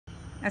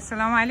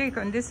Assalamu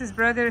alaikum. This is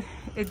brother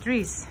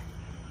Idris.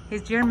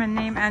 His German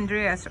name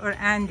Andreas or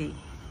Andy.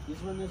 This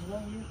one as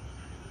well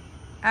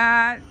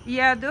here?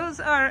 Yeah, those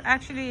are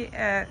actually,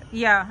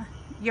 yeah,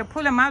 you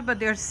pull them out, but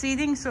they're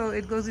seeding, so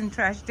it goes in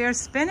trash. They're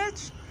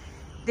spinach.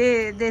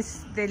 The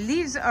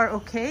leaves are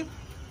okay,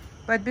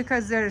 but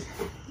because they're,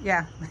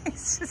 yeah,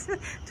 it's just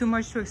too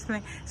much to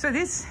explain. So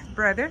this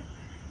brother,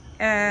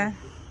 I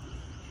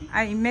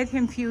met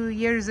him a few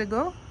years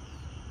ago.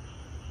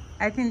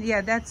 I think,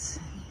 yeah, that's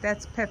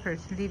pepper.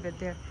 Leave it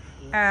there.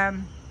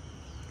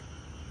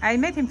 I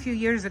met him a few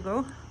years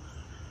ago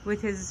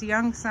with his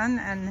young son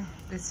and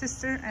the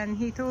sister, and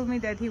he told me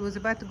that he was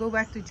about to go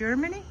back to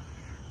Germany.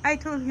 I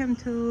told him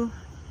to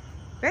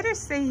better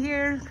stay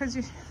here because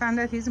he found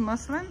out he's a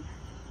Muslim,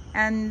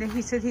 and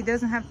he said he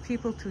doesn't have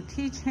people to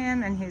teach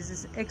him, and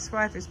his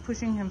ex-wife is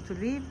pushing him to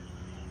leave.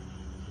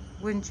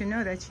 Wouldn't you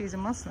know that she's a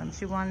Muslim?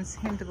 She wants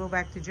him to go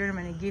back to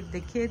Germany, give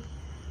the kid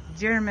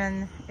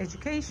German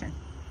education.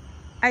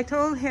 I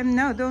told him,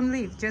 no, don't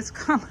leave. Just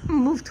come,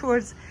 move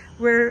towards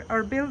where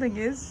our building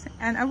is,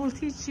 and I will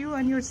teach you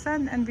and your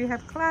son, and we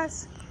have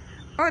class.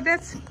 Oh,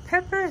 that's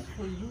pepper.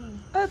 For you.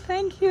 Oh,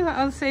 thank you.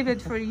 I'll save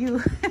it for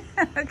you.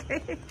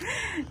 Okay.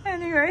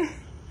 Anyway,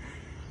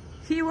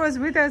 he was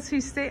with us.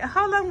 He stayed.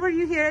 How long were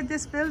you here at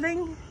this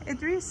building,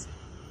 Idris?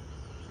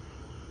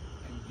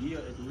 A year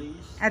at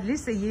least. At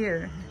least a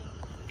year.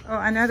 Oh,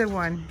 another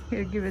one.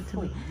 Here, give it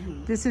to me.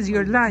 This is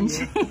your lunch.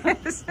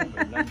 Yes.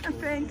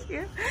 Thank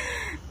you.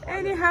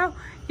 Anyhow,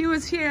 he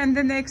was here, and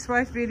the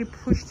ex-wife really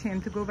pushed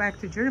him to go back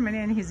to Germany,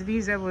 and his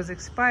visa was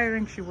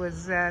expiring. She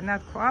was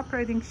not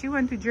cooperating. She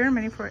went to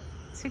Germany for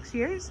 6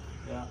 years.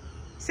 Yeah.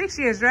 6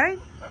 years, right?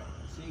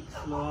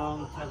 6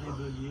 long,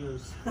 terrible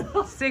years.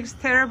 6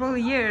 terrible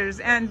years.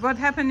 And what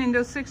happened in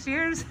those 6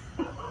 years?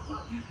 It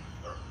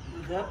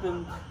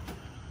happened.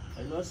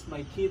 I lost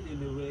my kid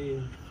in a way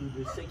to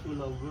the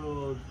secular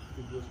world.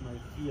 It was my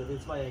fear.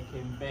 That's why I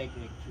came back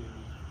actually.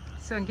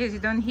 So in case you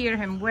don't hear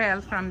him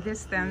well from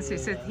distance, he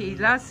said he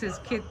lost his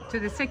kid to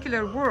the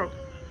secular world.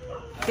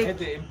 I had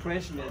the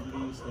impression at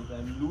least that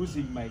I'm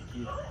losing my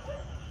kid.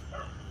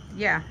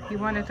 Yeah, he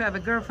wanted to have a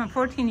girlfriend,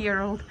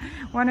 14-year-old,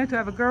 wanted to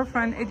have a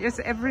girlfriend. It just,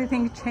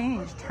 everything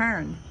changed,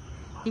 turned.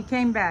 He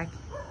came back.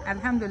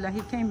 Alhamdulillah,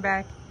 he came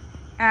back.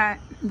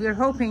 We're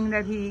hoping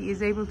that he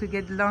is able to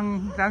get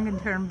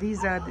long-term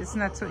visa. It's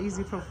not so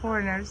easy for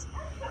foreigners.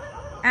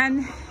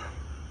 And,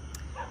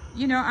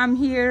 you know, I'm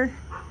here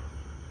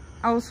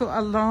also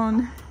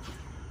alone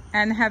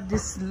and have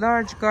this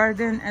large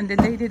garden, and the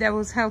lady that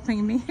was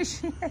helping me,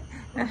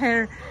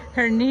 her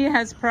knee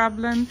has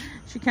problem.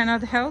 She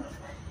cannot help.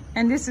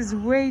 And this is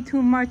way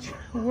too much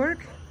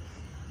work,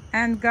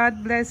 and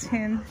God bless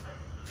him.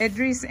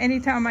 Idris,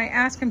 anytime I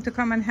ask him to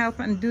come and help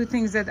and do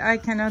things that I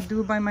cannot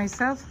do by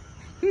myself,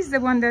 he's the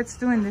one that's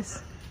doing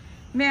this.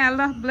 May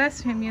Allah bless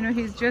him. You know,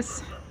 he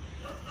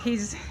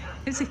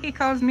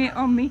calls me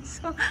Ummi,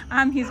 so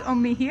I'm his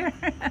Ummi here.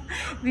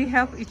 We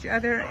help each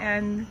other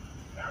and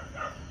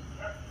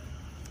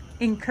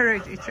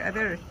encourage each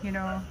other, you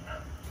know,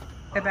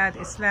 about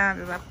Islam,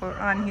 about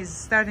Quran. He's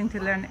starting to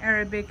learn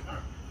Arabic.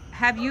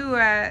 Have you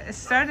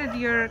started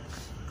your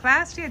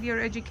class yet, your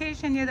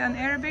education yet on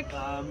Arabic?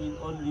 I mean,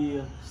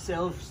 only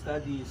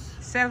self-studies.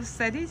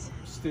 Self-studies?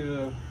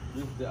 Still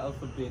with the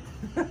alphabet.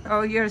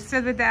 Oh, you're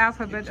still with the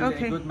alphabet. Actually,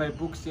 okay. I got my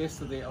books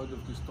yesterday out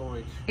of the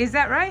storage. Is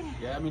that right?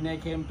 Yeah, I mean, I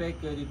came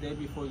back the day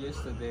before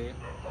yesterday,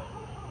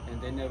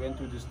 and then I went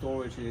to the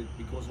storage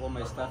because all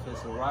my stuff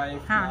has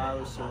arrived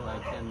now, so I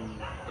can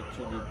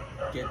actually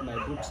get my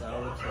books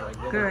out. So I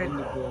got it on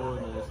the go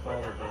and I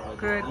started.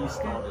 Good.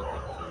 Restarted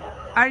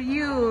actually. Are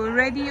you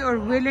ready or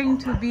willing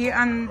to be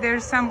under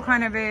some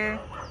kind of a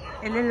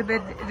little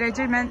bit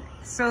regiment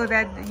so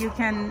that you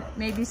can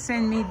maybe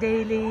send me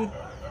daily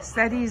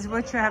studies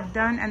what you have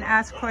done and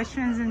ask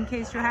questions in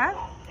case you have?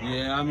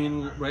 Yeah, I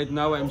mean, right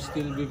now I'm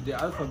still with the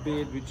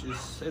alphabet, which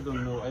is, I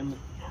don't know,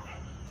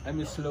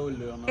 I'm a slow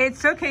learner.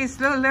 It's okay,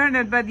 slow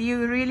learner, but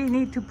you really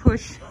need to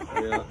push.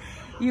 Yeah.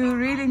 You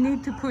really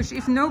need to push.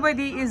 If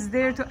nobody is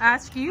there to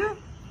ask you,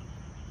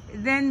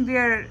 then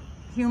we're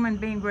human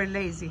beings, we're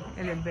lazy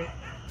a little bit.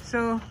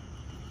 So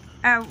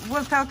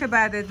we'll talk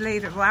about it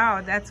later.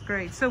 Wow, that's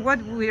great. So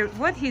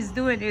what he's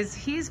doing is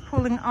he's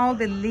pulling all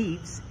the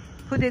leaves,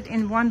 put it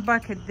in one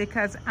bucket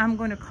because I'm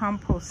going to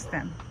compost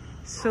them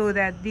so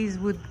that these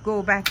would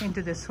go back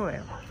into the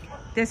soil.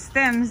 The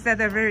stems that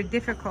are very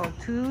difficult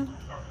to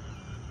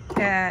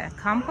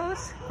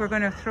compost, we're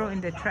going to throw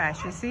in the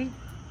trash, you see?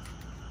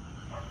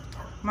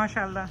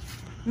 MashaAllah.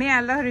 May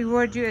Allah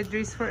reward you,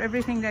 Idris, for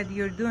everything that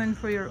you're doing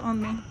for your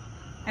Ummi.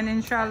 And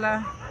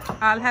inshallah,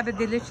 I'll have a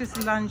delicious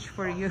lunch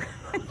for you.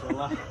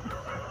 Inshallah.